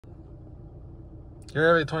Here I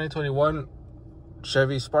have a 2021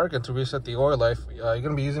 Chevy Spark, and to reset the oil life, you're going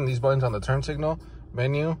to be using these buttons on the turn signal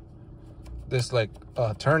menu. This like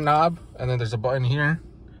turn knob, and then there's a button here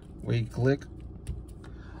where you click.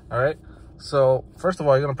 All right, so first of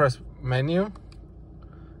all, you're going to press menu,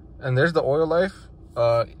 and there's the oil life.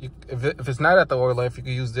 If it's not at the oil life, you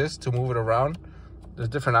can use this to move it around. There's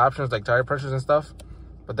different options like tire pressures and stuff,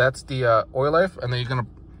 but that's the oil life. And then you're going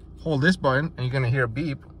to hold this button, and you're going to hear a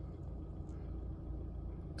beep.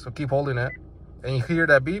 So keep holding it, and you hear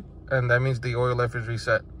that beep, and that means the oil life is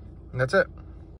reset. And that's it.